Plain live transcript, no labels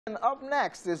And up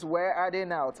next is Where Are They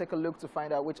Now? Take a look to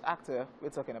find out which actor we're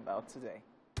talking about today.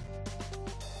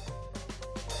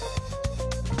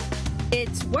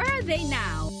 It's Where Are They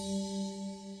Now?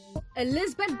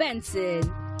 Elizabeth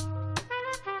Benson.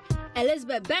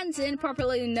 Elizabeth Benson,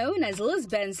 popularly known as Liz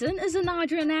Benson, is a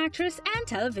Nigerian actress and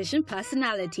television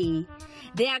personality.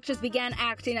 The actress began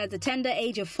acting at the tender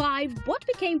age of 5 but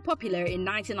became popular in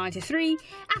 1993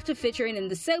 after featuring in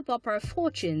the soap opera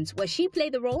Fortunes, where she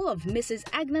played the role of Mrs.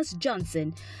 Agnes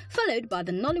Johnson, followed by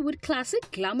the Nollywood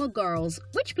classic Glamour Girls,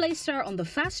 which placed her on the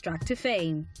fast track to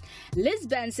fame. Liz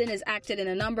Benson has acted in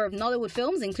a number of Nollywood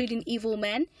films, including Evil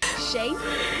Men, Shame.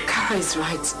 Kara is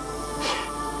right.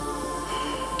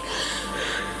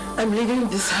 I'm leaving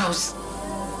this house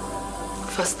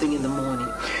first thing in the morning.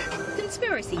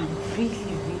 Conspiracy. I'm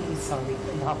really sorry,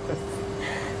 Marcus.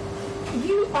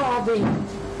 You are the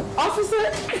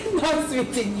officer not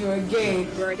meeting you again.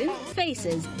 Burden,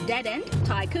 Faces, Dead End,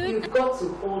 Tycoon. You've got to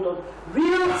hold on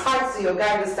real tight to your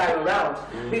guy this time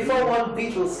around before one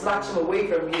beat will snatch him away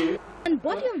from you. And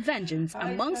Body of Vengeance,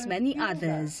 amongst many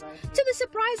others. To the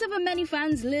surprise of her many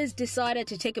fans, Liz decided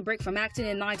to take a break from acting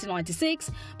in 1996,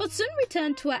 but soon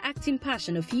returned to her acting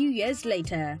passion a few years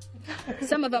later.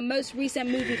 Some of her most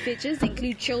recent movie features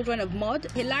include Children of Mud,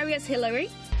 Hilarious Hillary.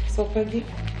 So, Peggy,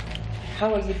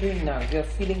 how are you doing now? You're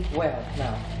feeling well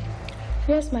now?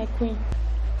 Yes, my queen.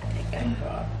 Thank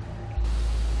God.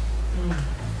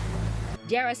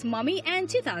 Dearest Mommy, and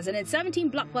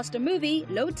 2017 blockbuster movie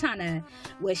Lotana,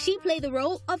 where she played the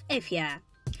role of Efia.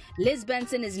 Liz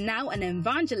Benson is now an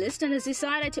evangelist and has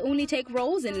decided to only take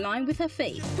roles in line with her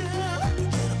faith.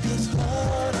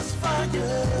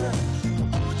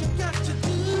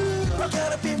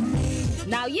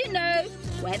 Now you know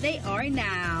where they are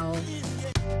now.